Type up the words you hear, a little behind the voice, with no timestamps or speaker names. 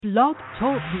Blog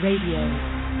Talk Radio.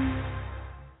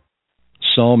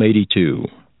 Psalm 82,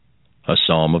 a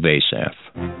psalm of Asaph.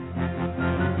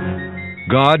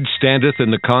 God standeth in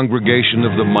the congregation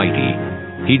of the mighty.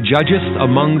 He judgeth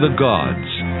among the gods.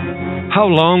 How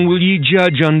long will ye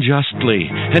judge unjustly,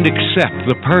 and accept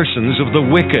the persons of the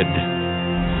wicked?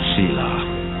 Selah.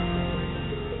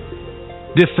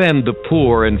 Defend the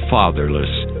poor and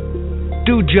fatherless.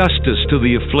 Do justice to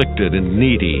the afflicted and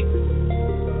needy.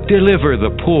 Deliver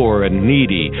the poor and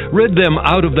needy. Rid them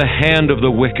out of the hand of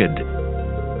the wicked.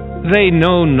 They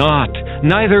know not,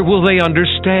 neither will they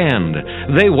understand.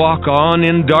 They walk on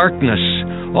in darkness.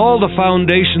 All the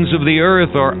foundations of the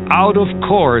earth are out of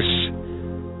course.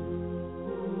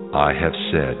 I have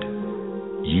said,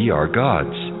 Ye are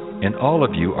gods, and all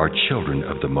of you are children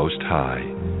of the Most High.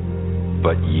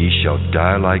 But ye shall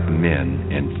die like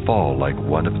men, and fall like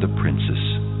one of the princes.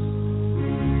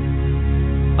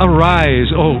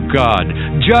 Arise, O God,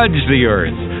 judge the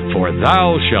earth, for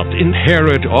thou shalt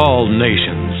inherit all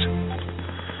nations.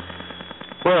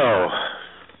 Well,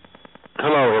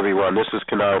 hello everyone. This is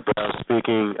Kennard Brown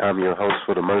speaking. I'm your host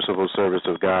for the Merciful Service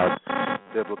of God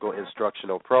Biblical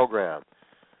Instructional Program.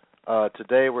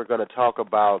 Today we're going to talk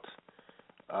about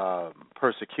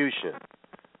persecution.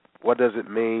 What does it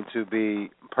mean to be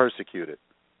persecuted?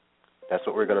 That's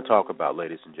what we're going to talk about,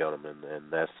 ladies and gentlemen,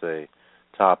 and that's a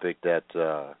topic that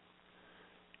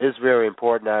is very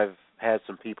important. I've had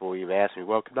some people even ask me,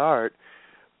 well, Kennard,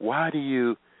 why do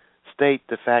you state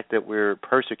the fact that we're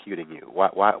persecuting you?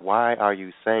 Why are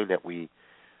you saying that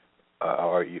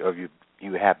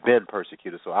you have been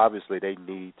persecuted? So obviously they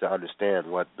need to understand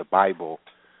what the Bible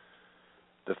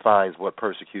defines what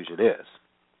persecution is.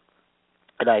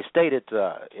 And I stated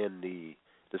in the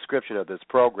description of this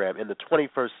program, in the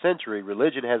 21st century,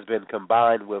 religion has been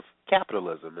combined with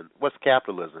capitalism. And what's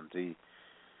capitalism? The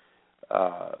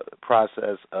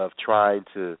process of trying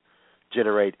to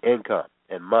generate income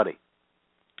and money.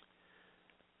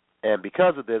 And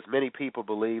because of this, many people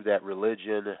believe that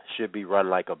religion should be run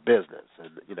like a business.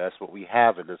 And that's what we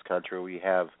have in this country. We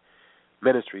have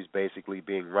ministries basically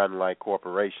being run like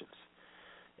corporations.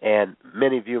 And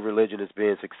many view religion as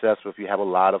being successful if you have a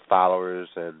lot of followers,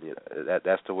 and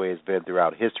that's the way it's been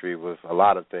throughout history with a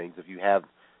lot of things. If you have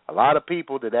a lot of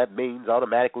people, then that means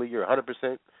automatically you're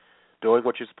 100% doing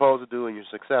what you're supposed to do and you're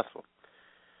successful.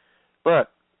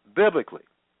 But biblically,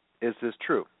 is this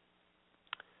true?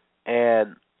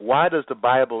 And why does the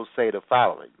Bible say the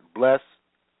following? Blessed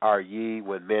are ye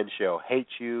when men shall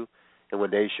hate you, and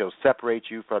when they shall separate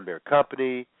you from their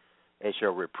company, and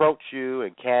shall reproach you,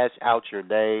 and cast out your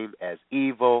name as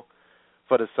evil.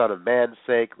 For the Son of Man's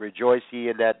sake, rejoice ye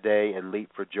in that day, and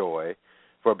leap for joy.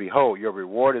 For behold, your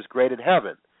reward is great in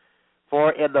heaven.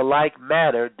 For in the like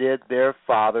manner did their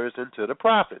fathers unto the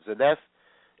prophets. And that's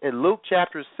in Luke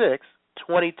chapter 6,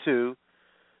 22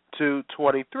 to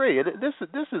 23. And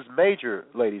this is major,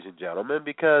 ladies and gentlemen,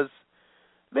 because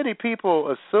many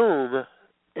people assume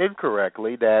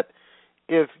incorrectly that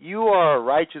if you are a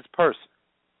righteous person,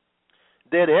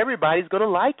 then everybody's going to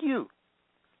like you.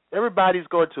 Everybody's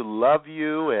going to love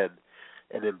you and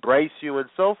embrace you and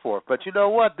so forth. But you know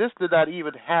what? This did not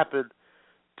even happen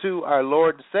to our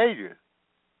Lord and Savior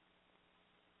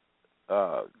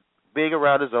being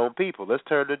around his own people. Let's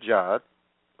turn to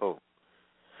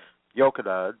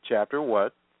Yochanan, chapter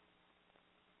 1.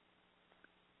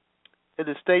 And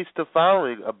it states the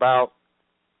following about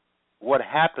what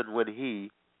happened when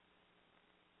he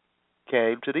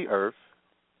came to the earth.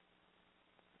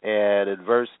 And in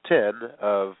verse 10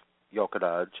 of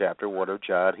Yochanan, chapter 1 of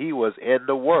John, he was in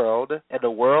the world, and the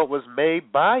world was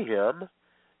made by him,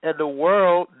 and the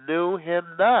world knew him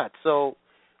not. So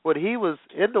when he was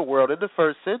in the world in the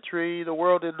first century, the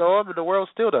world didn't know him, and the world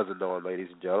still doesn't know him, ladies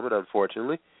and gentlemen,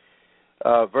 unfortunately.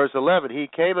 Verse 11, he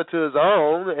came unto his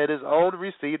own, and his own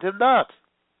received him not.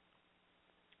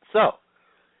 So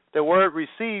the word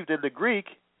received in the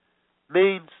Greek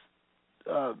means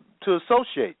to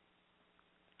associate.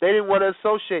 They didn't want to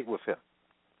associate with him.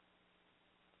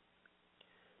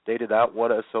 They did not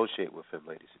want to associate with him,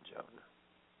 ladies and gentlemen.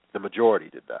 The majority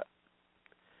did not.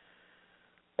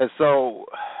 And so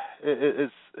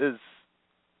it's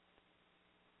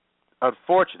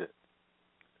unfortunate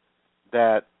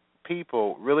that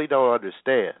people really don't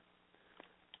understand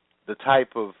the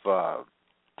type of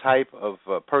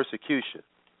persecution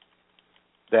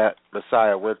that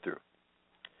Messiah went through.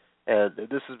 And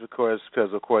this is because,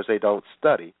 of course, they don't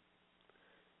study.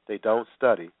 They don't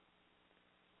study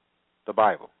the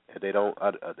Bible, and they don't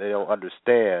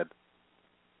understand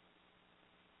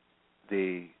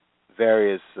the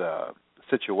various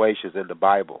situations in the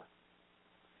Bible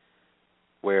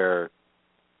where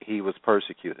he was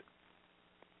persecuted.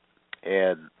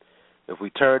 And if we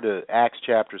turn to Acts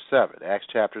chapter 7,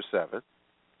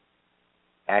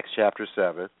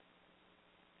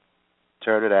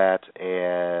 turn to that,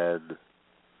 and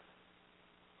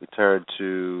we turn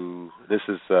to, this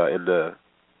is in the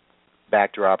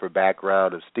backdrop or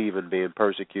background of Stephen being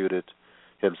persecuted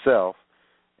himself,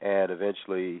 and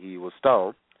eventually he was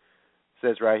stoned. It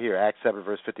says right here, Acts 7,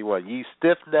 verse 51, ye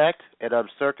stiff-necked and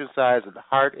uncircumcised in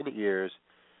heart and ears,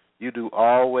 you do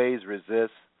always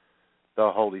resist the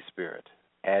Holy Spirit.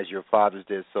 As your fathers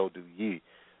did, so do ye.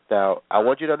 Now, I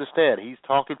want you to understand, he's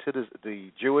talking to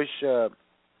the Jewish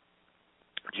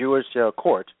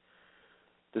court,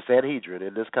 the Sanhedrin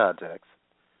in this context,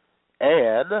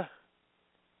 and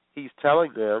he's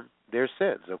telling them their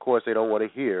sins. Of course, they don't want to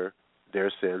hear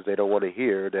their sins. They don't want to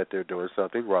hear that they're doing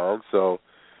something wrong. So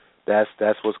that's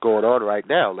what's going on right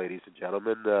now, ladies and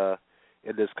gentlemen,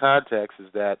 in this context, is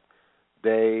that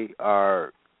they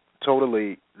are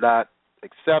totally not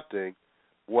accepting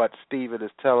what Stephen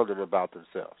is telling them about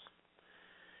themselves.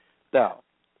 Now,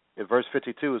 in verse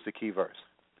 52 is the key verse.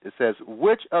 It says,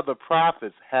 which of the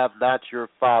prophets have not your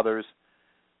fathers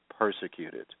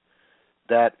persecuted?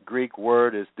 That Greek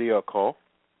word is dioko,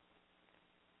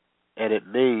 and it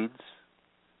means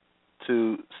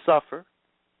to suffer,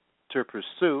 to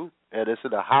pursue, and it's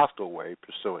in a hostile way,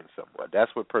 pursuing someone.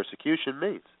 That's what persecution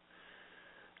means.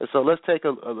 And so let's take a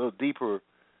little deeper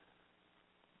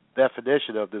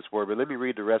definition of this word, but let me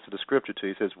read the rest of the scripture to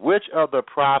you. It says, which of the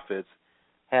prophets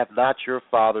have not your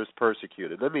fathers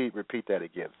persecuted? Let me repeat that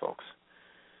again, folks.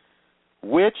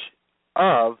 Which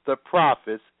of the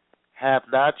prophets have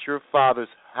not your fathers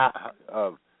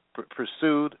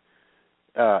pursued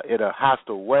in a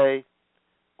hostile way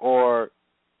or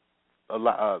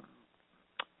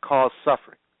caused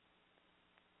suffering?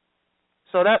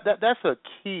 So that's a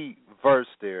key verse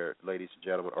there, ladies and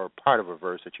gentlemen, or part of a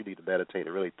verse that you need to meditate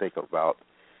and really think about,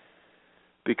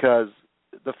 because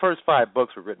the first 5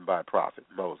 books were written by a prophet,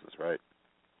 Moses, right?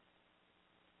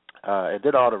 And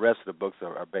then all the rest of the books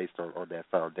are based on that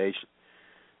foundation.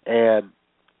 And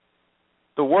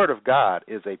the Word of God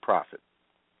is a prophet.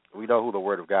 We know who the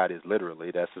Word of God is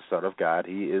literally. That's the Son of God.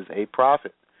 He is a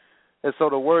prophet. And so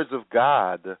the words of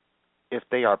God, if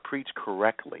they are preached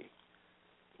correctly,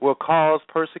 will cause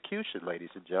persecution, ladies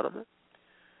and gentlemen.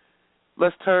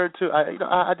 Let's turn to,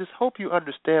 I just hope you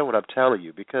understand what I'm telling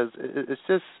you, because it's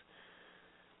just,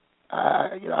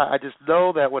 I just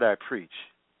know that when I preach,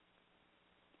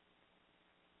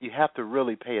 you have to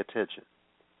really pay attention.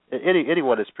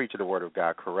 Anyone that's preaching the Word of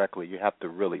God correctly, you have to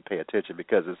really pay attention,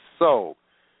 because there's so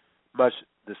much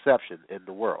deception in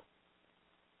the world.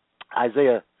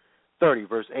 Isaiah 30,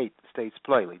 verse 8 states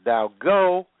plainly, now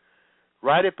go,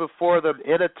 write it before them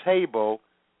in a table,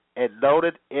 and note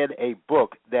it in a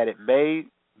book, that it may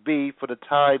be for the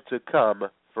time to come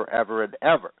forever and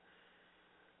ever.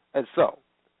 And so,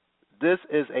 this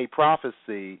is a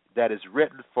prophecy that is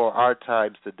written for our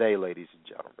times today, ladies and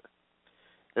gentlemen.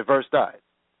 In verse 9,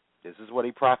 this is what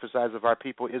he prophesies of our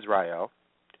people Israel.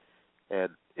 And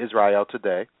Israel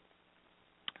today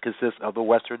consists of the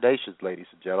Western nations, ladies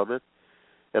and gentlemen,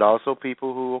 and also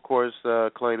people who, of course,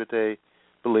 claim that they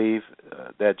believe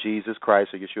that Jesus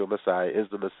Christ or Yeshua Messiah is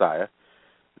the Messiah.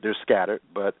 They're scattered,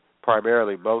 but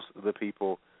primarily most of the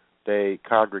people, they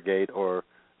congregate or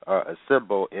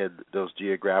assemble in those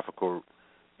geographical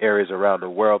areas around the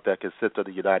world that consist of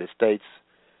the United States,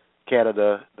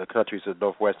 Canada, the countries of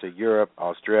northwestern Europe,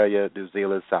 Australia, New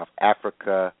Zealand, South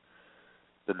Africa,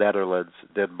 the Netherlands,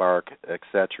 Denmark,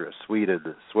 etc.,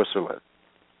 Sweden, Switzerland,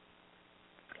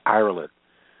 Ireland,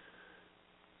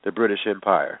 the British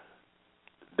Empire.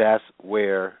 That's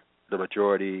where the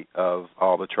majority of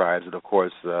all the tribes, and of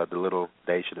course the little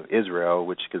nation of Israel,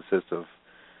 which consists of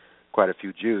quite a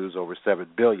few Jews, over 7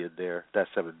 billion there. That's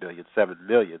 7 billion, 7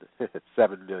 million,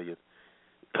 7 million,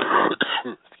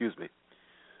 excuse me,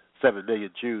 7 million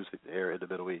Jews there in the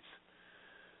Middle East.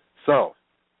 So,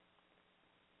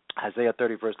 Isaiah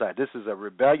 30, verse 9, this is a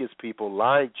rebellious people,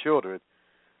 lying children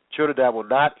that will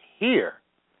not hear.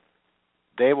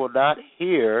 They will not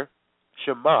hear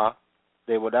Shema.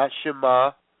 They will not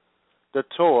Shema the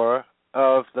Torah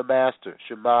of the Master.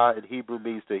 Shema in Hebrew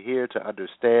means to hear, to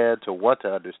understand, to want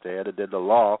to understand, and then the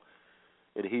law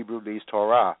in Hebrew means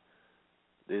Torah,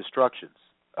 the instructions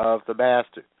of the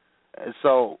Master. And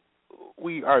so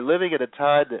we are living at a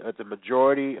time that the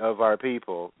majority of our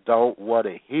people don't want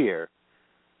to hear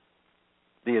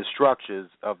the instructions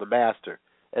of the Master.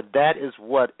 And that is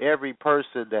what every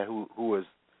person that who is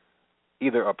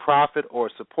either a prophet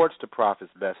or supports the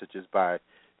prophet's messages by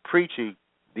preaching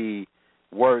the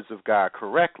words of God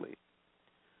correctly.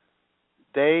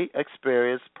 they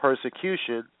experience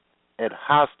persecution and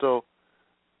hostile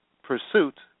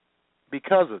pursuit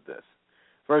because of this.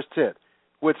 Verse 10,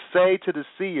 which say to the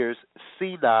seers,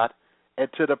 see not, and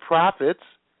to the prophets,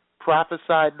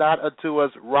 prophesy not unto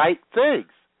us right things.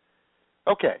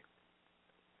 Okay,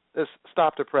 let's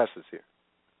stop the presses here.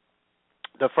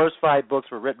 The first 5 books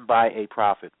were written by a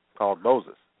prophet called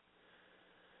Moses.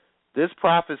 This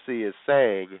prophecy is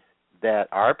saying that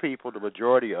our people, the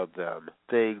majority of them,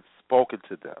 things spoken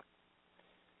to them.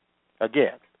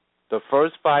 Again, the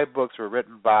first 5 books were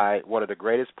written by one of the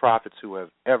greatest prophets who have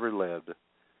ever lived,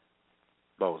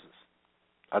 Moses,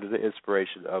 under the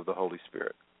inspiration of the Holy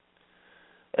Spirit.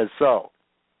 And so,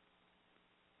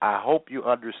 I hope you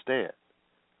understand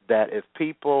that if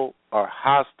people are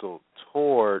hostile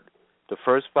toward the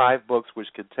first 5 books, which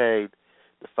contain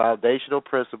the foundational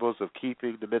principles of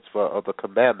keeping the mitzvah of the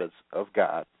commandments of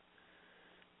God,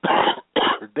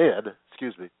 then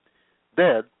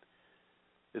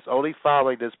it's only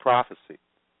following this prophecy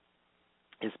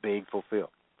is being fulfilled.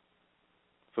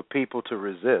 For people to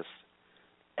resist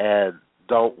and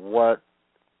don't want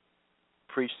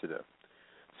preach to them.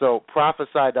 So prophesy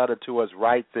not unto us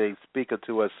right things, speak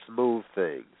unto us smooth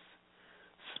things.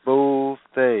 Smooth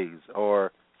things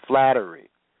or flattery.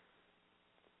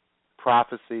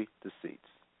 Prophecy deceits.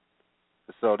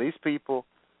 So these people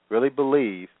really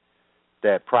believe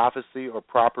that prophecy or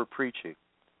proper preaching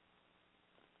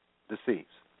deceives,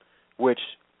 which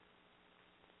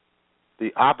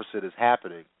the opposite is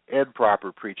happening.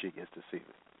 Improper preaching is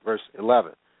deceiving. Verse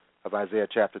 11 of Isaiah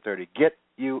chapter 30. Get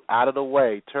you out of the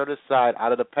way, turn aside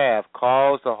out of the path,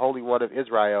 cause the Holy One of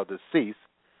Israel to cease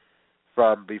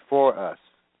from before us.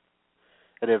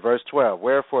 And in verse 12,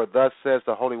 wherefore thus says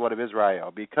the Holy One of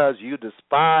Israel, because you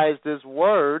despise this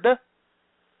word,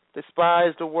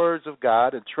 despise the words of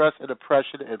God, and trust in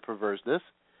oppression and perverseness,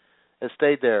 and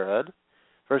stay therein.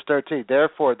 Verse 13,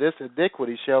 therefore this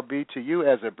iniquity shall be to you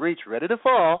as a breach ready to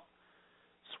fall,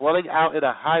 swelling out in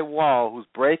a high wall, whose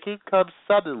breaking comes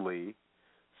suddenly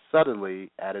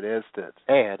at an instant.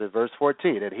 And in verse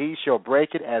 14, and he shall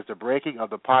break it as the breaking of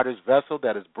the potter's vessel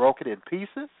that is broken in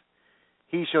pieces.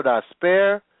 He shall not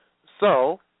spare,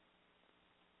 so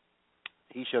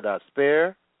he shall not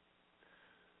spare.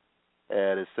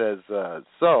 And it says,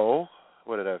 so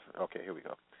here we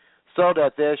go. So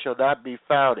that there shall not be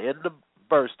found in the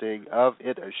bursting of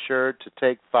it assured to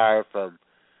take fire from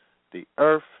the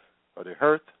earth, or the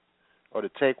hearth, or to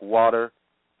take water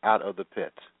out of the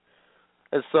pit.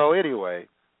 And so anyway,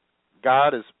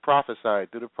 God is prophesying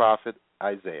through the prophet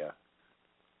Isaiah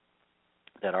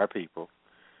that our people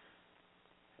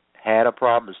had a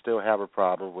problem and still have a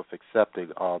problem with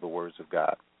accepting all the words of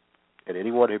God. And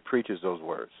anyone who preaches those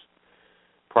words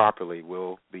properly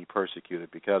will be persecuted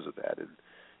because of that. In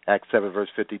Acts 7, verse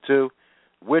 52,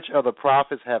 which of the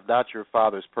prophets have not your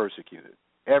fathers persecuted?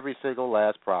 Every single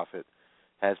last prophet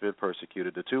has been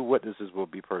persecuted. The 2 witnesses will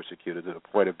be persecuted to the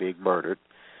point of being murdered.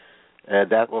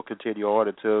 And that will continue on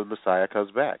until Messiah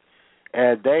comes back.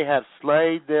 And they have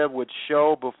slain them which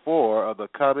show before of the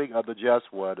coming of the just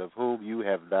one, of whom you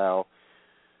have now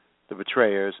the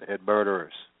betrayers and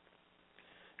murderers.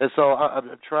 And so I'm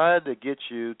trying to get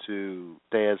you to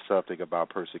understand something about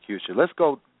persecution. Let's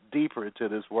go deeper into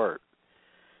this word.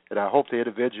 And I hope the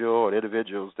individual or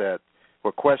individuals that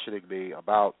were questioning me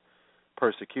about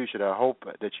persecution, I hope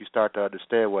that you start to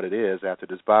understand what it is after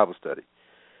this Bible study.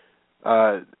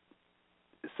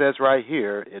 It says right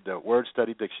here in the Word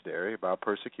Study Dictionary about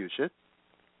persecution,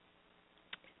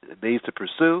 it means to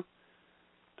pursue,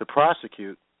 to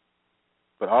prosecute,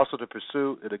 but also to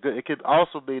pursue in a good. It can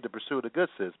also mean to pursue in a good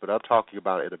sense, but I'm talking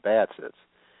about it in a bad sense.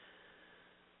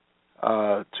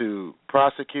 To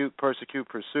prosecute, persecute,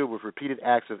 pursue with repeated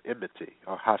acts of enmity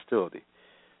or hostility.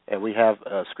 And we have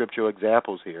scriptural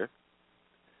examples here.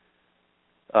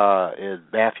 In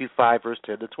Matthew 5, verse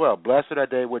 10 to 12. Blessed are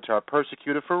they which are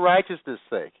persecuted for righteousness'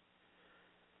 sake.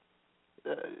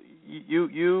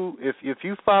 If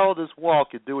you follow this walk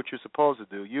and do what you're supposed to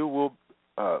do, you will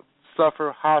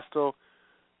suffer hostile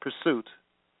pursuit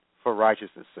for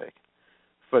righteousness' sake.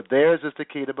 For theirs is the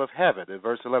kingdom of heaven. In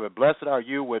verse 11, blessed are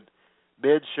you when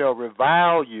men shall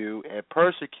revile you and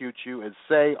persecute you and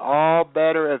say all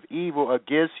manner of evil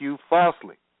against you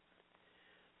falsely.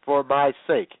 For my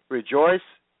sake, rejoice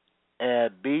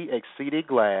and be exceeding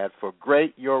glad, for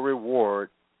great your reward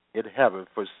in heaven.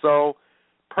 For so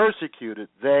persecuted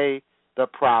they the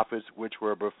prophets which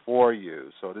were before you.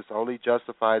 So this only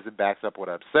justifies and backs up what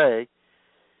I'm saying.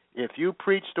 If you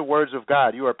preach the words of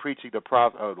God, you are preaching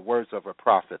the words of a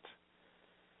prophet.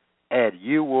 And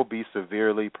you will be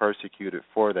severely persecuted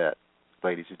for that,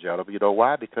 ladies and gentlemen. You know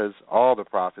why? Because all the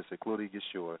prophets, including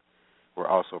Yeshua, were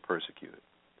also persecuted.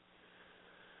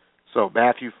 So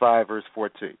Matthew 5, verse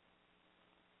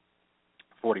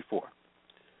 44.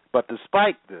 But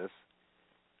despite this,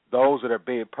 those that are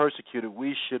being persecuted,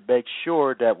 we should make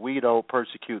sure that we don't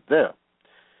persecute them.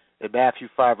 In Matthew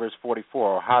 5, verse 44,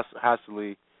 or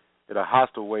hostily, in a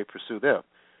hostile way pursue them.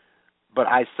 But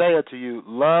I say unto you,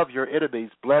 love your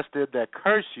enemies, bless them that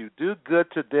curse you, do good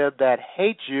to them that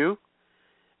hate you,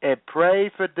 and pray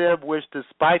for them which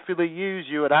despitefully use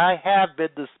you. And I have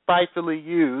been despitefully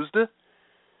used,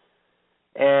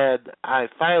 and I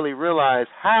finally realized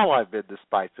how I've been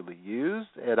despitefully used,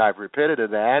 and I've repented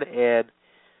of that, and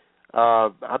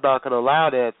I'm not going to allow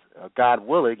that, God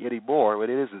willing, anymore, when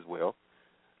it is His will,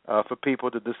 for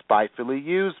people to despitefully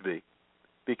use me,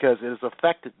 because it has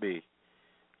affected me,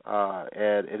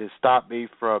 and it has stopped me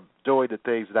from doing the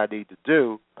things that I need to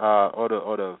do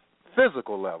on a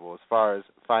physical level as far as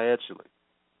financially.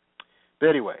 But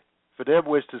anyway, for them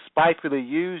which despitefully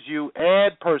use you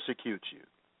and persecute you.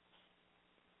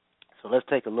 So let's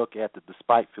take a look at the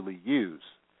despitefully use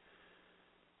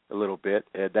a little bit,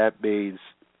 and that means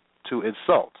to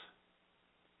insult,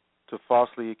 to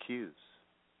falsely accuse.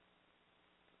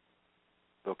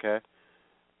 Okay?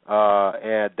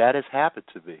 And that has happened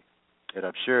to me, and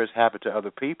I'm sure it's happened to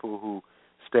other people who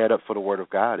stand up for the Word of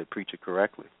God and preach it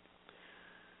correctly.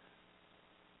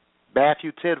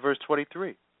 Matthew 10, verse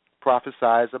 23,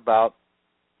 prophesies about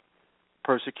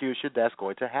persecution that's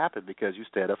going to happen because you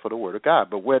stand up for the Word of God.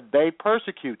 But when they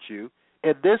persecute you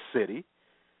in this city,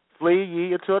 flee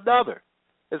ye into another.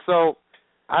 And so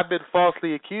I've been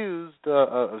falsely accused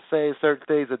of saying certain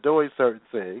things and doing certain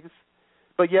things,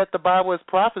 but yet the Bible has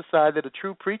prophesied that a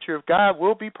true preacher of God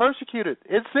will be persecuted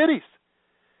in cities.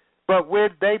 But when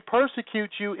they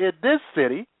persecute you in this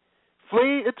city,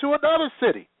 flee into another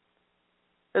city.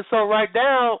 And so right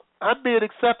now, I'm being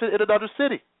accepted in another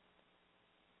city.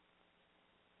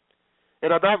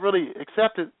 And I'm not really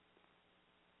accepted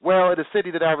well in the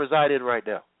city that I reside in right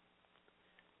now.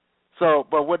 So,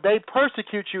 but when they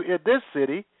persecute you in this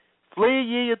city, flee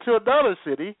ye into another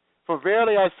city, for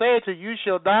verily I say unto you, you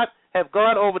shall not have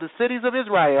gone over the cities of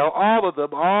Israel, all of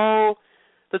them, all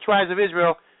the tribes of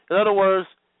Israel. In other words,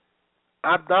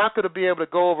 I'm not going to be able to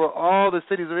go over all the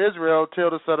cities of Israel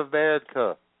until the Son of Man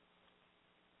comes.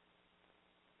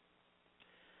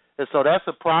 And so that's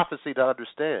a prophecy to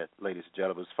understand, ladies and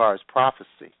gentlemen, as far as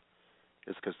prophecy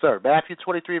is concerned. Matthew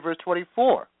 23, verse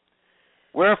 24.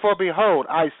 Wherefore, behold,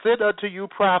 I send unto you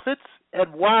prophets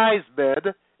and wise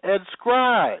men and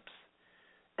scribes,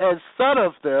 and some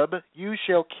of them you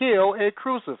shall kill and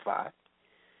crucify,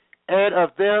 and of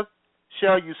them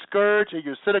shall you scourge in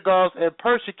your synagogues and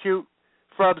persecute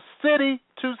from city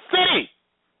to city.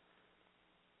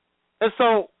 And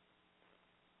so,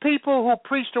 people who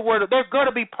preach the word, they're going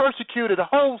to be persecuted.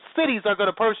 Whole cities are going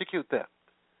to persecute them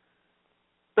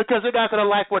because they're not going to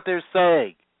like what they're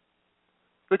saying,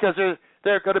 because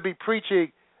they're going to be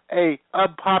preaching a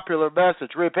unpopular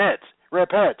message. Repent,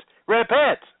 repent,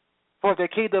 repent, for the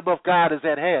kingdom of God is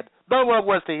at hand. No one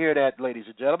wants to hear that, ladies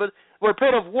and gentlemen.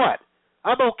 Repent of what?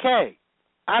 I'm okay.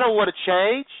 I don't want to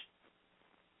change.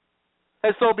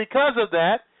 And so because of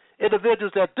that,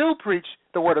 individuals that do preach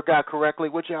the Word of God correctly,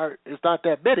 which is not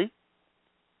that many,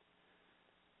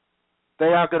 they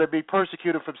are going to be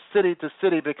persecuted from city to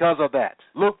city because of that.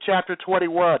 Luke chapter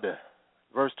 21,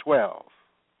 verse 12,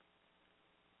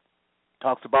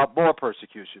 talks about more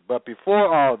persecution. But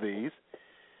before all these,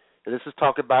 and this is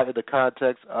talking about in the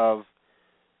context of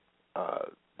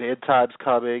the end times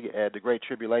coming and the Great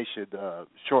Tribulation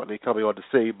shortly coming on the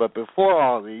scene, but before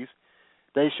all these,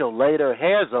 they shall lay their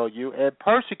hands on you and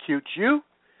persecute you,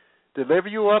 deliver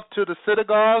you up to the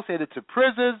synagogues and into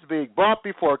prisons, being brought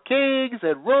before kings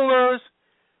and rulers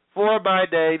for my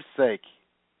name's sake.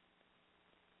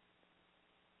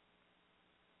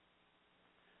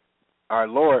 Our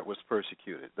Lord was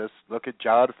persecuted. Let's look at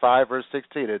John 5, verse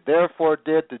 16. And therefore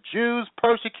did the Jews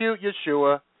persecute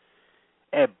Yeshua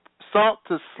and sought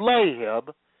to slay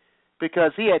him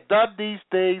because he had done these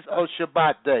things on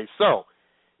Shabbat day. So,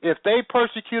 if they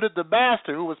persecuted the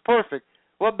Master who was perfect,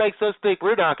 what makes us think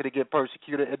we're not going to get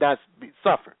persecuted and not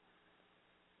suffer?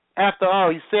 After all,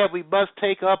 he said we must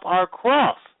take up our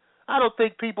cross. I don't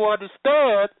think people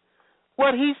understand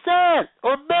what he said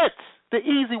or meant. The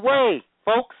easy way,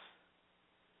 folks.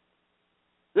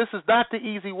 This is not the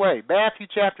easy way. Matthew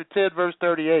chapter 10, verse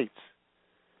 38.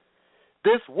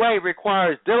 This way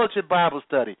requires diligent Bible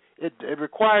study. It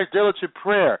requires diligent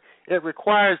prayer. It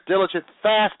requires diligent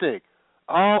fasting,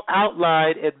 all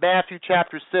outlined in Matthew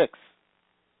chapter 6.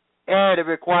 And it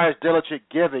requires diligent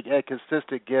giving and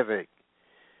consistent giving.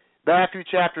 Matthew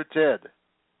chapter 10.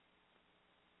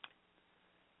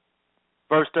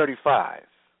 Verse 35.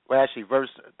 Well, actually, verse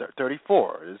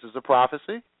 34. This is a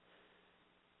prophecy.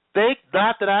 Think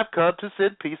not that I've come to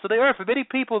send peace on the earth. And many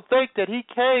people think that he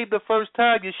came the first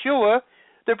time, Yeshua,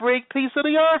 to bring peace on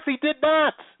the earth. He did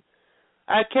not.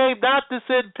 I came not to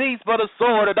send peace but a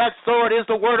sword, and that sword is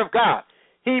the word of God.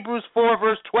 Hebrews 4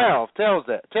 verse 12 tells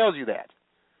you that.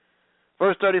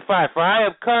 Verse 35, for I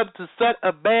have come to set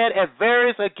a man at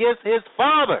variance against his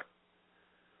father,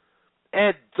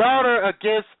 and daughter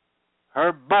against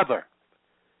her mother,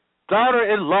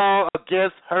 daughter-in-law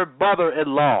against her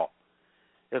mother-in-law.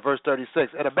 In verse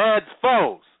 36, and a man's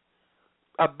foes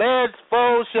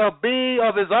shall be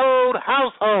of his own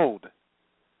household,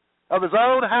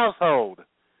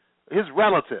 his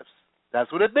relatives.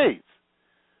 That's what it means.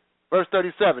 Verse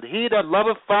 37, he that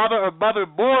loveth father or mother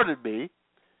more than me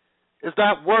is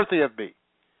not worthy of me.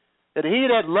 And he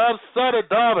that loves son and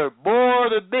daughter more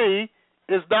than me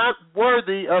is not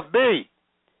worthy of me.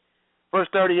 Verse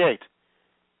 38,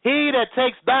 he that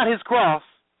takes not his cross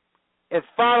and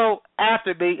follow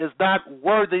after me is not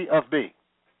worthy of me.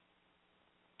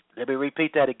 Let me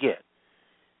repeat that again.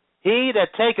 He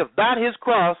that taketh not his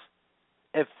cross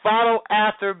and follow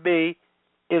after me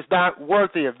is not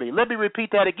worthy of me. Let me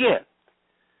repeat that again.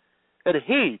 And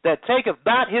he that taketh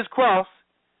not his cross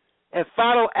and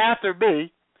follow after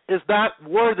me is not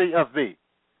worthy of me.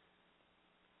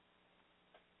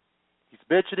 He's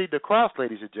mentioning the cross,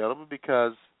 ladies and gentlemen,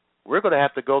 because we're going to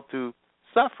have to go through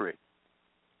suffering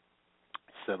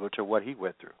similar to what he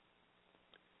went through.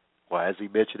 Why is he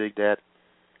mentioning that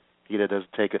he that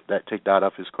doesn't take not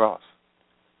up his cross?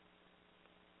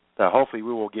 Now, hopefully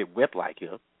we won't get whipped like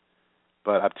him,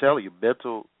 but I'm telling you,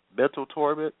 mental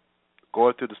torment,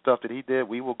 going through the stuff that he did,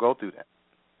 we will go through that.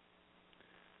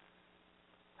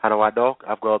 How do I know?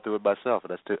 I've gone through it myself,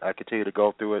 and I continue to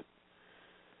go through it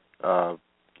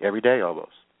every day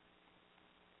almost.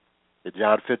 In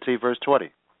John 15, verse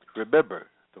 20, remember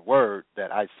the word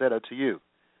that I said unto you.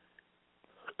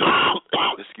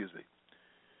 Excuse me.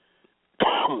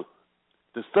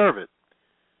 The servant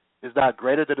is not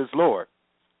greater than his Lord.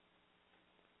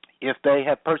 If they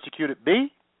have persecuted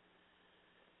me,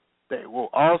 they will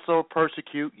also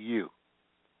persecute you.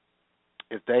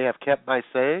 If they have kept my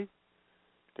saying,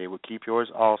 they will keep yours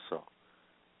also.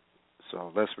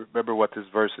 So let's remember what this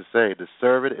verse is saying. The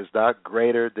servant is not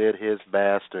greater than his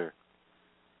master.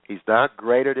 He's not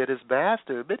greater than his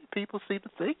master. Many people seem to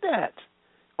think that.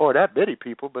 Or not many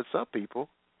people, but some people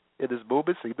in this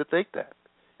movement seem to think that.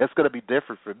 It's going to be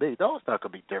different for me. No, it's not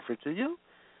going to be different to you.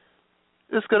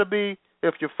 It's going to be,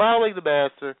 if you're following the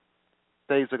master,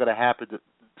 things are going to happen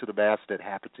to the master that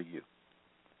happened to you.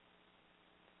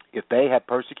 If they have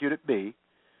persecuted me,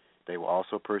 they will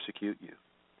also persecute you.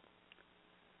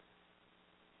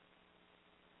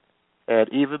 And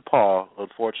even Paul,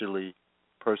 unfortunately,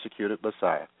 persecuted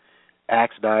Messiah.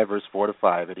 Acts 9, verse 4 to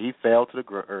 5. And he fell to the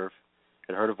earth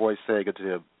and heard a voice saying unto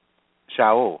him,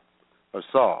 Shaul, or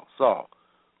Saul, Saul,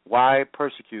 why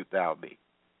persecute thou me?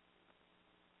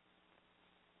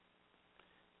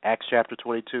 Acts chapter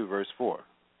 22, verse 4.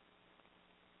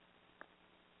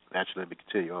 Actually, let me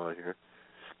continue on here.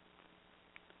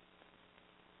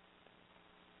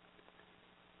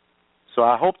 So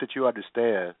I hope that you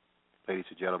understand, ladies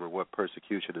and gentlemen, what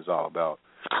persecution is all about.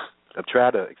 I'm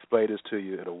trying to explain this to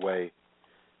you in a way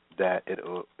that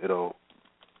it'll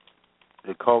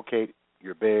inculcate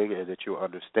your being and that you'll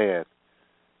understand.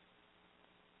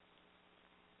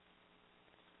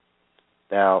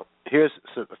 Now, here's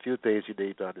a few things you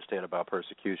need to understand about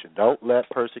persecution. Don't let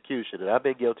persecution, and I've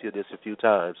been guilty of this a few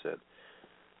times, and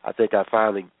I think I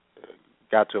finally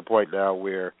got to a point now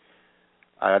where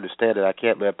I understand that I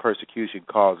can't let persecution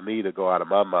cause me to go out of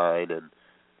my mind and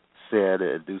sin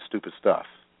and do stupid stuff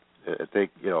and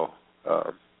think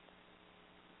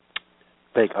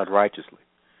unrighteously.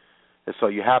 And so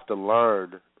you have to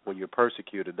learn when you're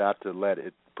persecuted not to let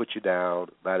it put you down,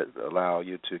 not allow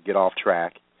you to get off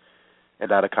track and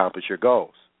not accomplish your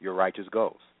goals, your righteous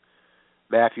goals.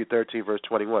 Matthew 13, verse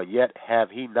 21, yet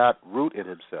have he not root in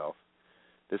himself.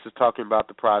 This is talking about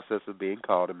the process of being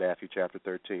called in Matthew chapter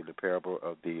 13, the parable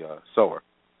of the sower.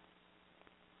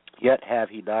 Yet have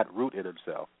he not root in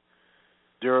himself.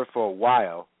 Endure for a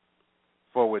while,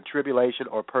 for when tribulation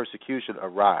or persecution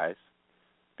arise,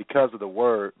 because of the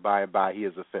word, by and by he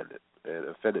is offended. And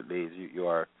offended means you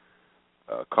are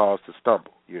caused to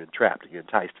stumble. You're entrapped. You're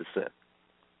enticed to sin.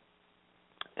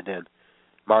 And then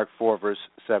Mark 4, verse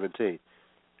 17.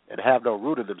 And have no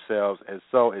root in themselves, and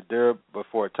so endure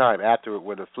before a time. Afterward,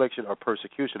 when affliction or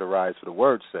persecution arise for the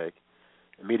word's sake,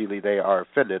 immediately they are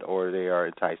offended or they are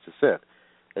enticed to sin.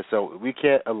 And so we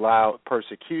can't allow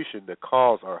persecution to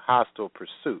cause our hostile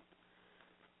pursuit.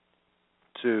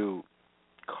 to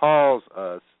cause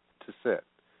us to sin.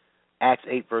 Acts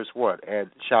 8, verse 1. And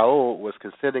Shaul was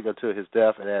consenting unto his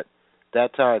death, and at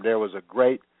that time there was a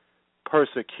great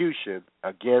persecution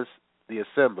against the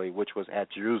assembly which was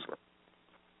at Jerusalem.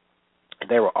 And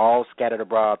they were all scattered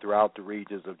abroad throughout the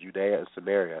regions of Judea and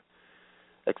Samaria,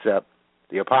 except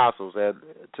the apostles. And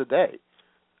today,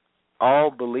 all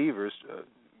believers,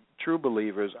 true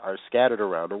believers, are scattered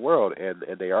around the world, and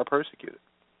they are persecuted.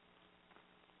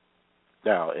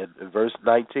 Now, in verse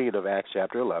 19 of Acts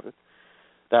chapter 11,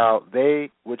 now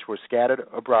they which were scattered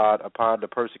abroad upon the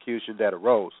persecution that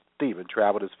arose, Stephen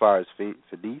traveled as far as Phoenice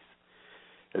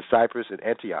and Cyprus and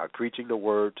Antioch, preaching the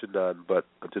word to none but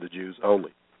unto the Jews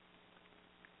only.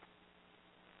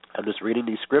 I'm just reading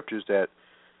these scriptures that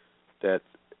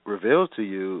reveals to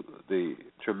you the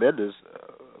tremendous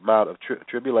amount of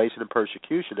tribulation and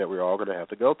persecution that we're all going to have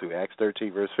to go through. Acts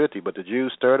 13, verse 50, but the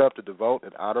Jews stirred up the devout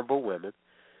and honorable women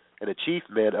and the chief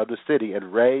men of the city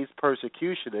and raised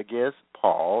persecution against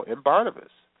Paul and Barnabas.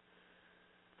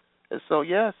 And so,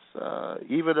 yes,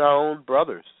 even our own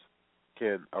brothers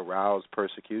can arouse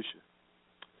persecution.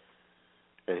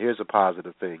 And here's a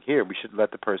positive thing here. We shouldn't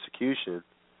let the persecution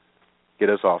get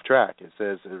us off track. It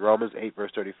says in Romans 8,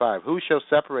 verse 35, who shall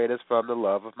separate us from the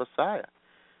love of Messiah?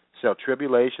 Shall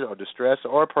tribulation or distress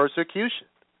or persecution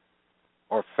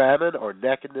or famine or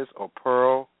nakedness or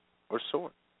peril or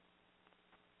sword?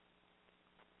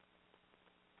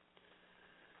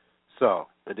 So,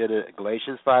 and then in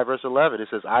Galatians 5, verse 11, it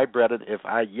says, I, brethren, if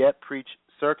I yet preach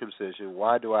circumcision,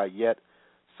 why do I yet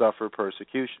suffer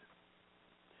persecution?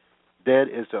 Then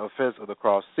is the offense of the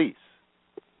cross cease.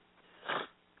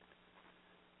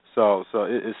 So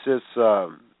it's just,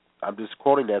 I'm just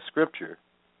quoting that scripture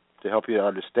to help you to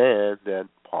understand that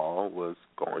Paul was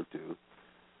going through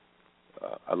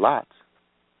a lot.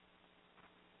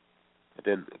 And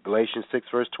then Galatians 6,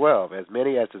 verse 12, as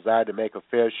many as desire to make a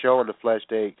fair show in the flesh,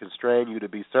 they constrain you to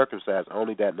be circumcised,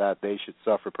 only that not they should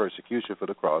suffer persecution for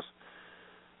the cross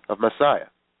of Messiah.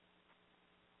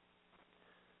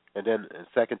 And then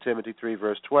in 2 Timothy 3,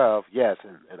 verse 12, yes,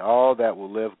 and all that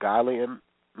will live godly in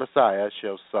Messiah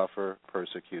shall suffer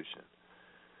persecution.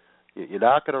 You're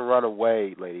not going to run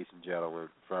away, ladies and gentlemen,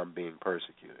 from being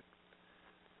persecuted.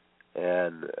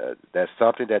 And that's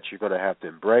something that you're going to have to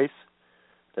embrace.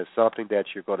 That's something that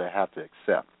you're going to have to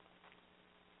accept.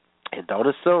 And don't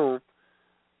assume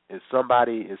if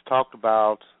somebody is talked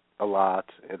about a lot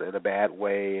in a bad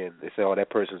way and they say, oh, that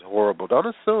person's horrible, don't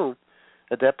assume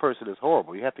that person is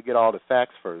horrible. You have to get all the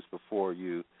facts first before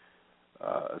you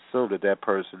assume that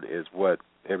person is what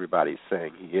everybody's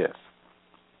saying he is.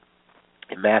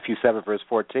 In Matthew 7, verse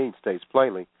 14 states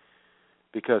plainly,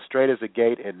 because straight is the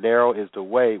gate and narrow is the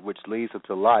way which leads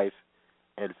unto life,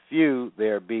 and few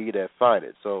there be that find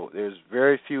it. So there's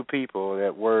very few people.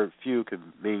 That word few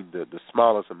can mean the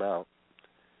smallest amount.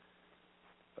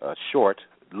 Short,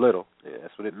 little. Yeah,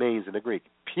 that's what it means in the Greek.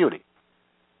 Puny.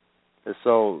 And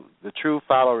so the true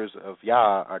followers of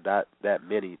Yah are not that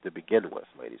many to begin with,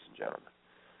 ladies and gentlemen.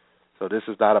 So this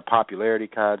is not a popularity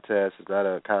contest. It's not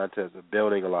a contest of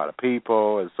building a lot of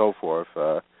people and so forth,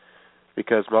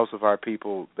 because most of our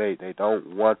people, they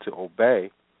don't want to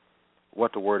obey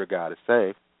what the Word of God is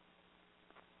saying,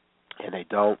 and they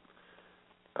don't.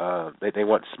 They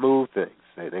want smooth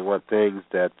things. They want things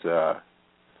that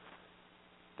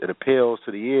appeals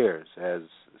to the ears, as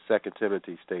 2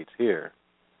 Timothy states here.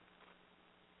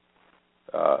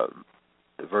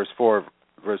 Verse 4,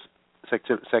 2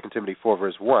 Timothy 4,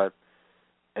 verse 1.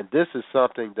 And this is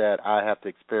something that I have to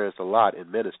experience a lot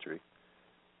in ministry.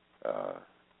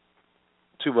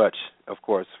 Too much, of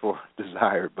course, for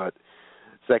desire, but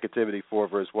 2 Timothy 4,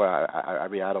 verse 1, I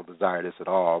mean, I don't desire this at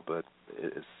all, but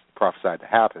it's prophesied to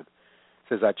happen. It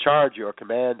says, I charge you or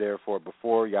command, therefore,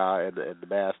 before Yah and the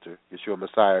Master, Yeshua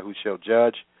Messiah, who shall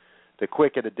judge the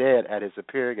quick and the dead at his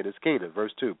appearing in his kingdom.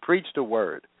 Verse 2, preach the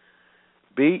word.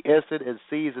 Be instant in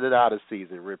season and out of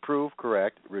season. Reprove,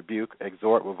 correct, rebuke,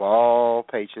 exhort with all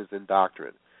patience and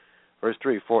doctrine. Verse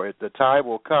 3, for the time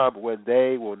will come when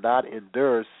they will not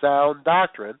endure sound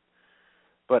doctrine,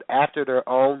 but after their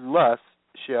own lust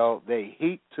shall they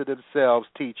heap to themselves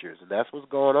teachers. And that's what's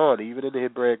going on, even in the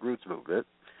Hebraic Roots movement.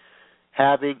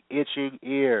 Having itching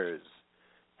ears.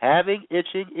 Having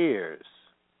itching ears.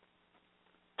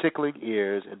 Tickling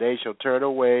ears, and they shall turn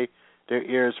away their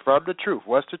ears from the truth.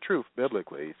 What's the truth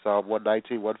biblically? Psalm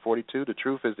 119, 142, the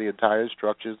truth is the entire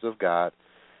instructions of God,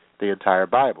 the entire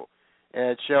Bible.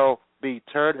 And shall be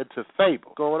turned into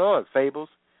fables. Going on, fables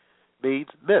means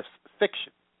myths,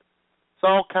 fiction. It's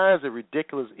all kinds of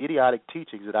ridiculous, idiotic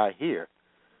teachings that I hear.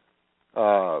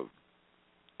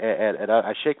 And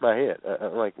I shake my head.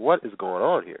 I'm like, what is going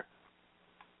on here?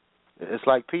 It's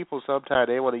like people sometimes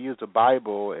they want to use the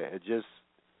Bible and just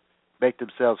make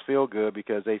themselves feel good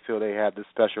because they feel they have this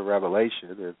special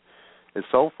revelation and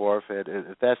so forth. And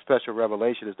if that special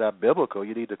revelation is not biblical,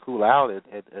 you need to cool out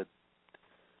and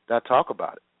not talk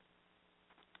about it.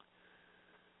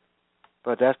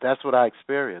 But that's what I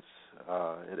experience.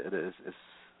 It's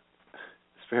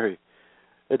very.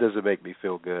 It doesn't make me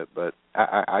feel good, but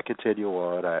I continue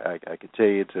on. I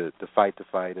continue to fight the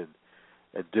fight and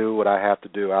do what I have to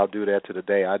do. I'll do that to the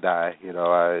day I die.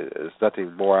 There's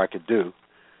nothing more I can do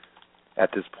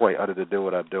at this point other than do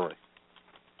what I'm doing,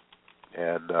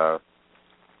 and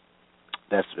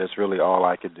that's really all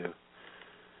I can do.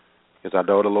 Because I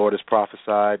know the Lord has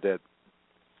prophesied that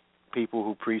people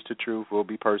who preach the truth will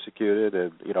be persecuted,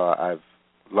 and I've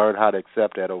learned how to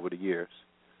accept that over the years.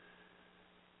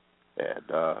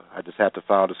 And I just have to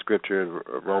follow the scripture in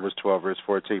Romans 12, verse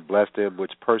 14. Bless them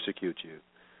which persecute you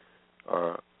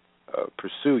or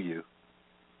pursue you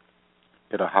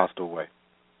in a hostile way.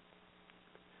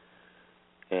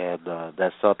 And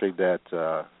that's something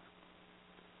that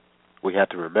we have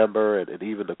to remember, and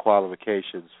even the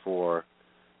qualifications for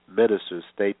ministers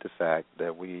state the fact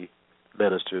that we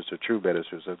ministers, or true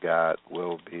ministers of God,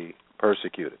 will be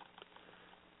persecuted,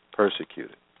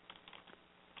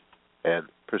 and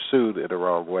pursued in the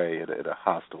wrong way, in a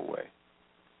hostile way.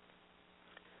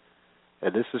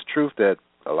 And this is truth that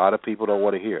a lot of people don't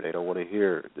want to hear. They don't want to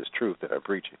hear this truth that I'm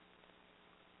preaching.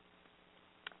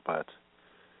 But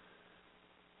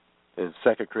in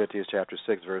 2 Corinthians chapter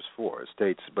 6, verse 4, it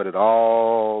states, but in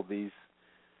all these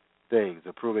things,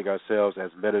 approving ourselves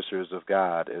as ministers of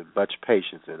God in much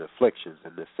patience and afflictions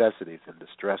and necessities and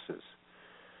distresses.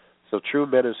 So true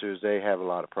ministers, they have a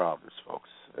lot of problems, folks,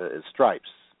 and stripes,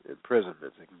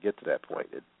 imprisonments. They can get to that point,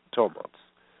 in tumults,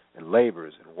 and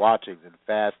labors, and watchings, and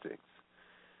fastings,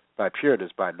 by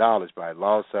pureness, by knowledge, by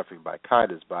long-suffering, by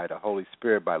kindness, by the Holy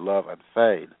Spirit, by love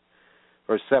unfeigned.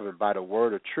 Verse 7, by the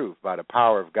word of truth, by the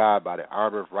power of God, by the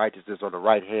armor of righteousness on the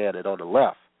right hand and on the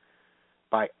left,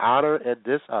 by honor and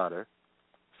dishonor.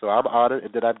 So I'm honored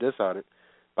and then I'm dishonored.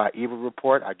 By evil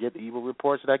report, I get evil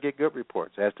reports and I get good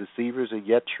reports. As deceivers and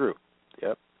yet true.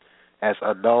 Yep. As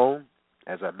unknown,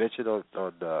 as I mentioned on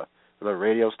the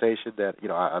radio station, that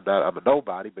I'm a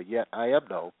nobody, but yet I am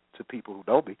known to people who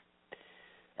know me.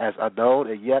 As unknown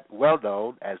and yet well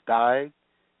known, as dying,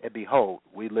 and behold,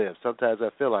 we live. Sometimes I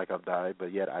feel like I'm dying,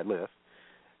 but yet I live.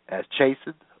 As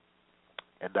chastened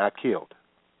and not killed.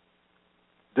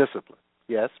 Discipline.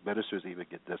 Yes, ministers even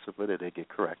get disciplined and they get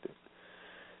corrected.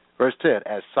 Verse 10,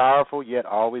 as sorrowful yet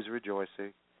always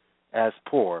rejoicing, as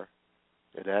poor,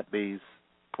 and that means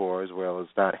poor as well as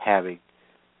not having,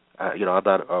 I'm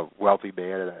not a wealthy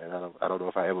man, and I don't know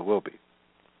if I ever will be.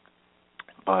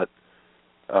 But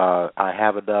I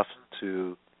have enough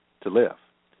to live.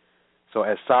 So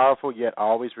as sorrowful yet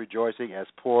always rejoicing, as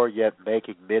poor yet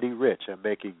making many rich, and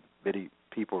making many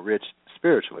people rich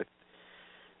spiritually,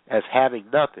 as having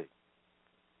nothing,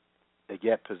 and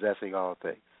yet possessing all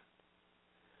things.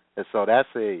 And so that's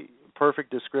a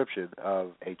perfect description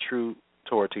of a true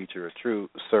Torah teacher, a true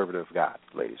servant of God,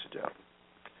 ladies and gentlemen.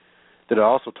 Then it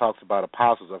also talks about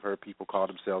apostles. I've heard people call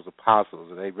themselves apostles,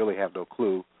 and they really have no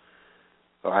clue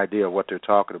or idea of what they're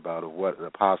talking about, or what an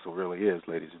apostle really is,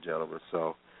 ladies and gentlemen.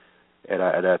 So, and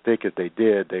I think if they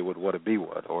did, they would want to be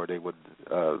one, or they would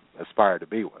aspire to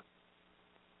be one.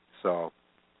 So,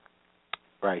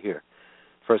 right here,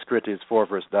 1 Corinthians 4,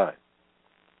 verse 9.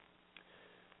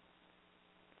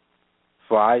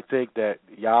 For I think that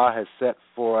Yah has set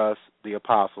for us the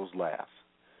apostles last.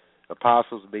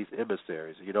 Apostles means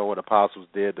emissaries. You know what apostles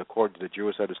did, according to the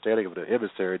Jewish understanding of the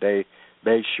emissary, they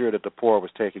made sure that the poor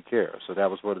was taken care of. So that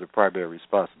was one of the primary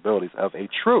responsibilities of a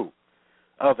true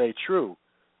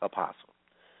apostle.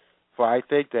 For I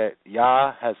think that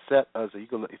Yah has set us,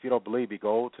 if you don't believe me,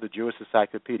 go to the Jewish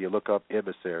Encyclopedia, look up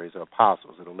emissaries or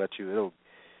apostles.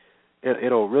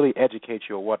 It'll really educate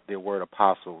you on what the word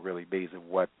apostle really means and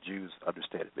what Jews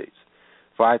understand it means.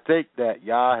 For I think that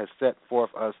Yah has set forth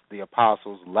us the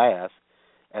apostles last,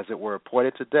 as it were,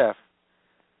 appointed to death.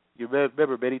 You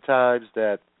remember many times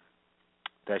that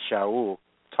Shaul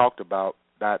talked about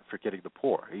not forgetting the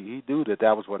poor. He knew that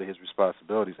was one of his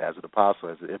responsibilities as an apostle,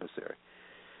 as an emissary.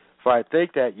 For I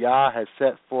think that Yah has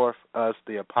set forth us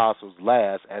the apostles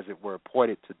last, as it were,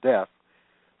 appointed to death.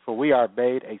 For we are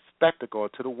made a spectacle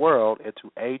to the world, and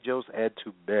to angels, and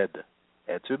to men.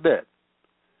 And to men.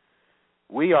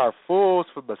 We are fools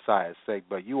for Messiah's sake,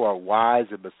 but you are wise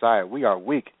in Messiah. We are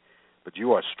weak, but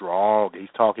you are strong. He's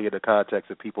talking in the context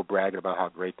of people bragging about how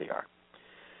great they are.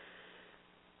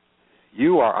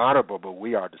 You are honorable, but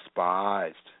we are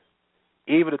despised.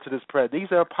 Even to this present, these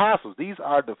are apostles. These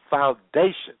are the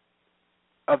foundation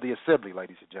of the assembly,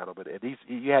 ladies and gentlemen. And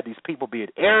you had these people being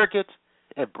arrogant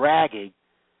and bragging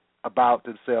about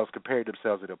themselves, comparing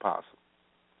themselves to the apostles.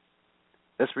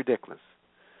 That's ridiculous.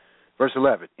 Verse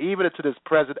 11, even into this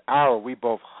present hour we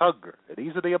both hunger, and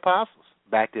these are the apostles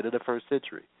back then in the first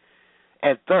century,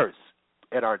 and thirst,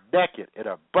 and are naked, and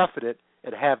are buffeted,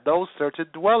 and have no certain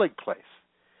dwelling place.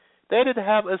 They didn't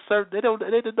have a certain, they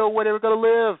didn't know where they were going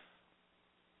to live.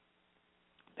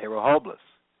 They were homeless.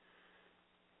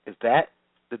 Is that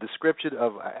the description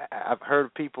of, I've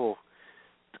heard people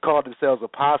call themselves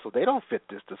apostles. They don't fit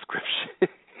this description.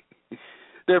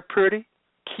 They're pretty,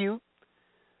 cute,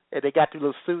 and they got their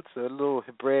little suits and little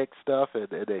Hebraic stuff, and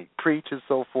they preach and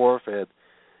so forth, and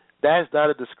that's not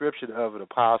a description of an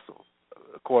apostle,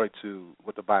 according to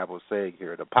what the Bible is saying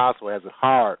here. An apostle has it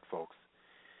hard, folks.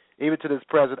 Even to this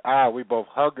present hour, we both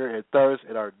hunger and thirst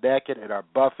and are naked and are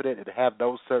buffeted and have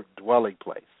no certain dwelling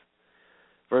place.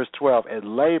 Verse 12,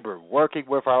 and labor, working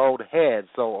with our own hands.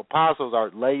 So apostles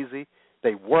aren't lazy.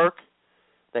 They work.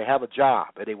 They have a job,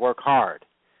 and they work hard.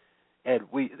 And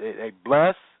they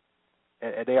bless,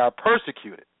 and they are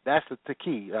persecuted. That's the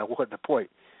key. I want the point.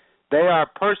 They are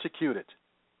persecuted.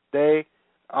 They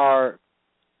are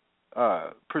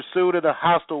pursued in a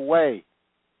hostile way.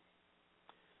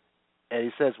 And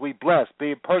he says, we bless,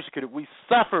 being persecuted, we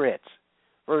suffer it.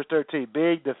 Verse 13,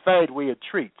 being defamed, we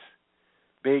entreat.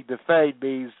 Being defamed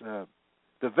means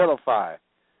to vilify,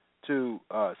 to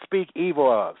speak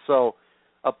evil of. So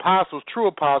apostles, true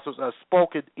apostles, are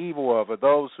spoken evil of, are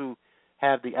those who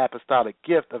have the apostolic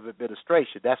gift of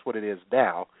administration. That's what it is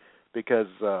now, because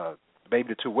maybe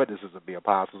the two witnesses would be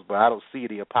apostles, but I don't see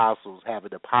the apostles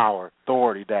having the power,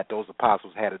 authority that those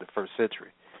apostles had in the first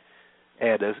century.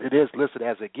 And it is listed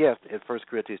as a gift in 1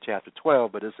 Corinthians chapter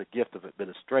 12, but it's a gift of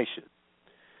administration.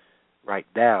 Right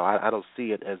now, I don't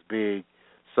see it as being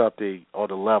something on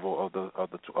the level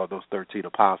of those 13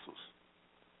 apostles.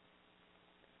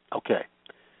 Okay,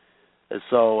 and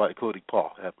so including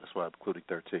Paul, that's why I'm including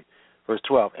 13. Verse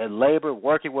 12, and labor,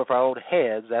 working with our own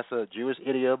hands. That's a Jewish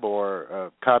idiom or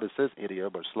a common sense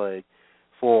idiom or slang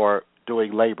for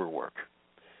doing labor work.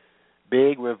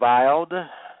 Being reviled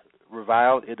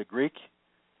in the Greek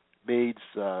means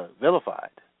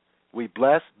vilified. We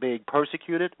bless, being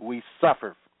persecuted, we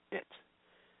suffer it.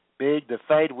 Being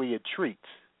defamed, we entreat.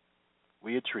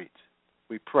 We entreat.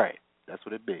 We pray. That's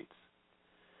what it means.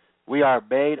 We are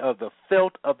made of the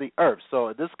filth of the earth. So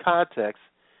in this context,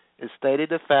 it's stating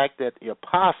the fact that the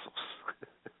apostles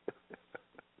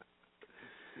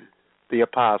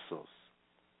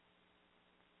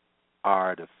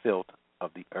are the filth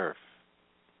of the earth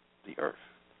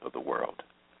of the world,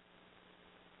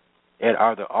 and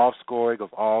are the offscoring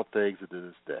of all things into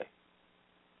this day,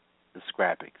 the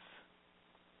scrappings.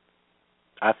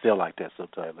 I feel like that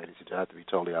sometimes, ladies and gentlemen. I have to be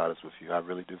totally honest with you. I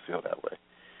really do feel that way.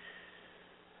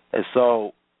 And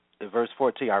so, in verse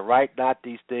 14, I write not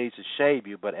these things to shame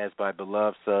you, but as my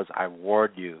beloved sons, I warn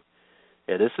you.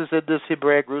 And this is in this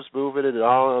Hebraic Roots movement and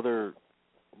all other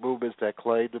movements that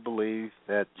claim to believe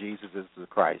that Jesus is the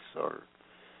Christ or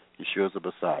Yeshua is the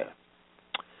Messiah.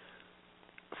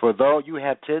 For though you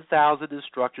have 10,000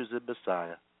 instructors in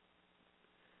Messiah,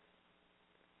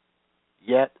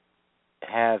 yet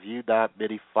have you not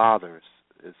many fathers.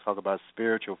 It's talking about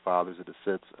spiritual fathers in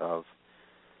the sense of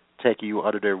taking you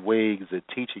under their wings and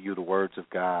teaching you the words of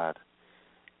God.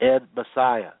 And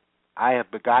Messiah, I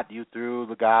have begotten you through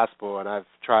the gospel, and I've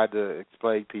tried to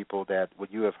explain to people that when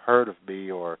you have heard of me,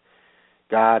 or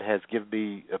God has given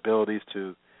me abilities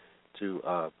to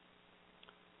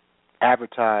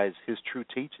advertise his true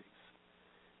teachings.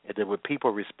 And then when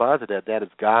people respond to that, that is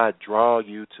God drawing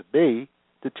you to me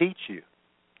to teach you.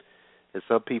 And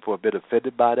some people have been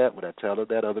offended by that when I tell them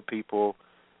that. Other people,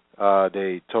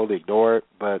 they totally ignore it.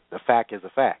 But the fact is a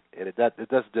fact. And it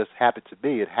doesn't just happen to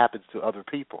me. It happens to other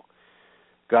people.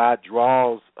 God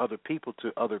draws other people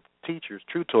to other teachers,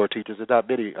 true Torah teachers. There's not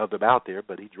many of them out there,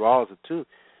 but he draws them too.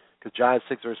 Because John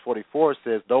 6, verse 44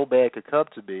 says, no man can come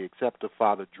to me except the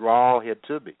Father draw him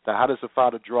to me. Now, how does the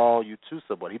Father draw you to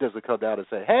someone? He doesn't come down and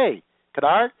say, hey,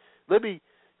 Kennard, let me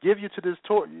give you to this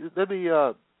Torah. Let me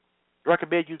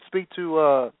recommend you speak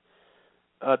to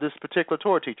this particular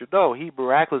Torah teacher. No, he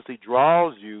miraculously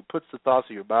draws you, puts the thoughts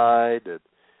in your mind,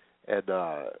 and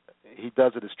he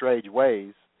does it in strange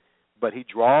ways, but he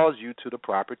draws you to the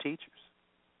proper teachers.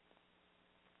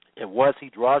 And once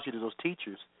he draws you to those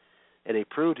teachers, and they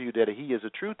prove to you that he is a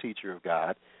true teacher of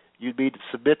God, you need to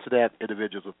submit to that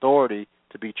individual's authority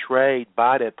to be trained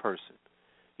by that person.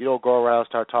 You don't go around and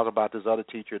start talking about this other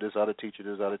teacher, this other teacher,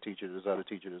 this other teacher, this other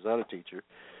teacher, this other teacher.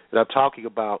 And I'm talking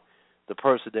about the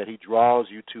person that he draws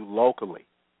you to locally.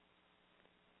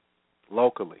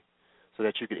 Locally. so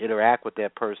that you can interact with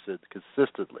that person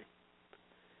consistently.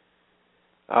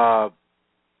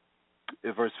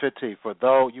 In verse 15, for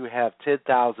though you have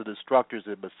 10,000 instructors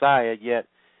in Messiah, yet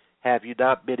have you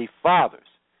not many fathers.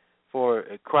 For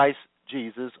Christ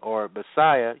Jesus, or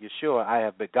Messiah, Yeshua, I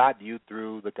have begotten you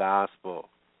through the gospel.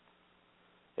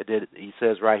 And then he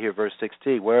says right here, verse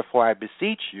 16, wherefore I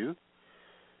beseech you,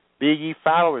 be ye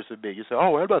followers of me. You say,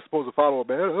 oh, I'm not supposed to follow a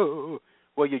man. Oh.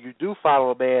 Well, you do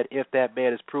follow a man if that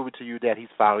man is proven to you that he's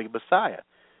following Messiah.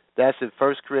 That's in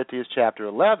 1 Corinthians chapter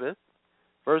 11,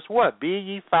 verse 1. Be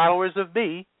ye followers of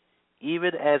me,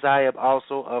 even as I am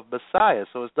also of Messiah.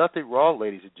 So there's nothing wrong,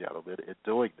 ladies and gentlemen, in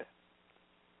doing that,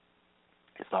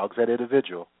 as long as that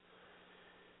individual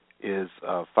is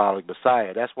following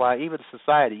Messiah. That's why even in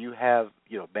society you have,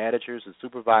 managers and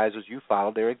supervisors. You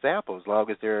follow their example as long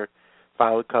as they're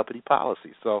following company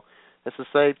policy. So it's the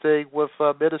same thing with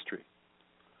ministry.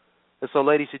 And so,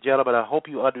 ladies and gentlemen, I hope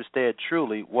you understand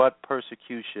truly what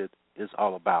persecution is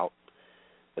all about.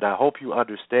 And I hope you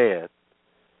understand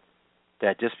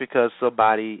that just because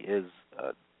somebody is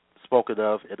spoken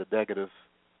of in a negative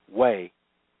way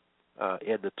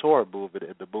in the Torah movement,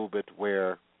 in the movement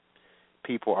where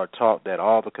people are taught that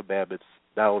all the commandments,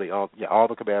 not only all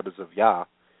the commandments of Yah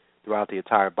throughout the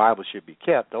entire Bible should be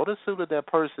kept, don't assume that that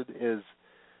person is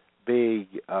being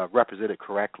represented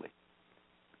correctly.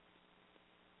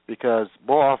 Because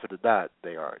more often than not,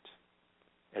 they aren't.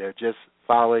 And they're just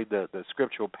following the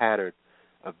scriptural pattern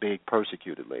of being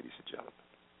persecuted, ladies and gentlemen.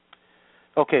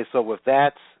 Okay, so with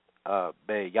that,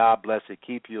 may Yah bless and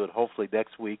keep you, and hopefully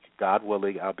next week, God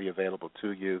willing, I'll be available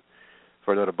to you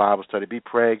for another Bible study. Be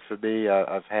praying for me.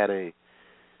 I've had a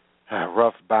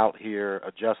rough bout here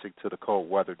adjusting to the cold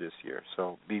weather this year.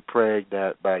 So be praying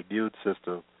that my immune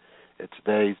system, and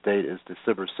today's date is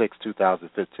December 6,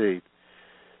 2015,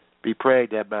 be praying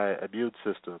that my immune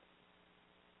system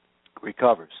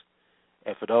recovers.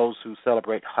 And for those who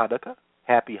celebrate Hanukkah,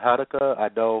 happy Hanukkah. I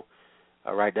know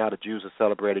right now the Jews are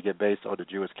celebrating it based on the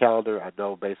Jewish calendar. I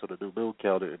know based on the New Moon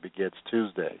calendar it begins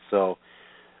Tuesday. So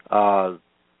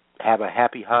have a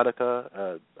happy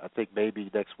Hanukkah. I think maybe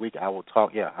next week I will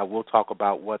talk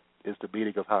about what is the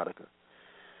meaning of Hanukkah.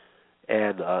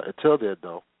 And until then,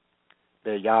 though,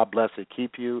 may Yah bless and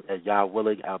keep you, and Yah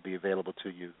willing, I'll be available to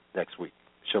you next week.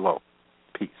 Shalom.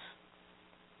 Peace.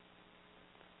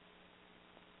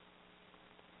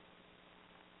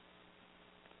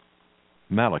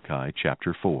 Malachi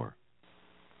chapter 4.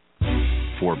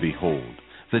 For behold,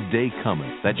 the day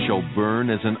cometh that shall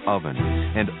burn as an oven,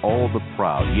 and all the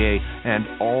proud, yea,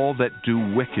 and all that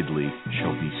do wickedly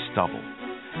shall be stubble.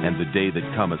 And the day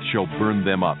that cometh shall burn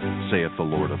them up, saith the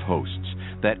Lord of hosts,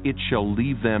 that it shall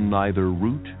leave them neither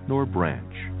root nor branch.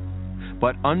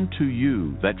 But unto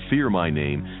you that fear my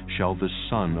name shall the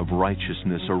Son of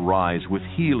Righteousness arise with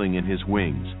healing in his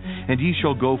wings, and ye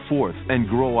shall go forth and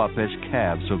grow up as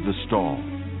calves of the stall.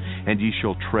 And ye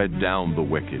shall tread down the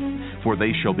wicked, for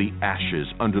they shall be ashes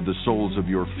under the soles of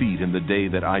your feet in the day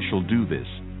that I shall do this,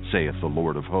 saith the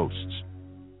Lord of hosts.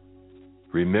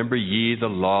 Remember ye the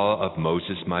law of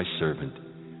Moses my servant,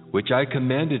 which I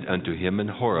commanded unto him in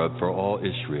Horeb for all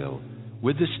Israel,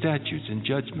 with the statutes and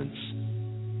judgments.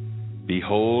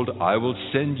 Behold, I will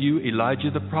send you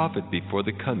Elijah the prophet before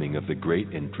the coming of the great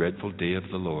and dreadful day of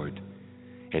the Lord.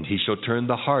 And he shall turn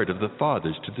the heart of the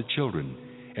fathers to the children,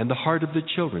 and the heart of the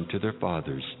children to their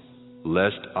fathers,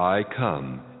 lest I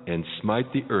come and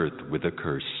smite the earth with a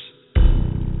curse.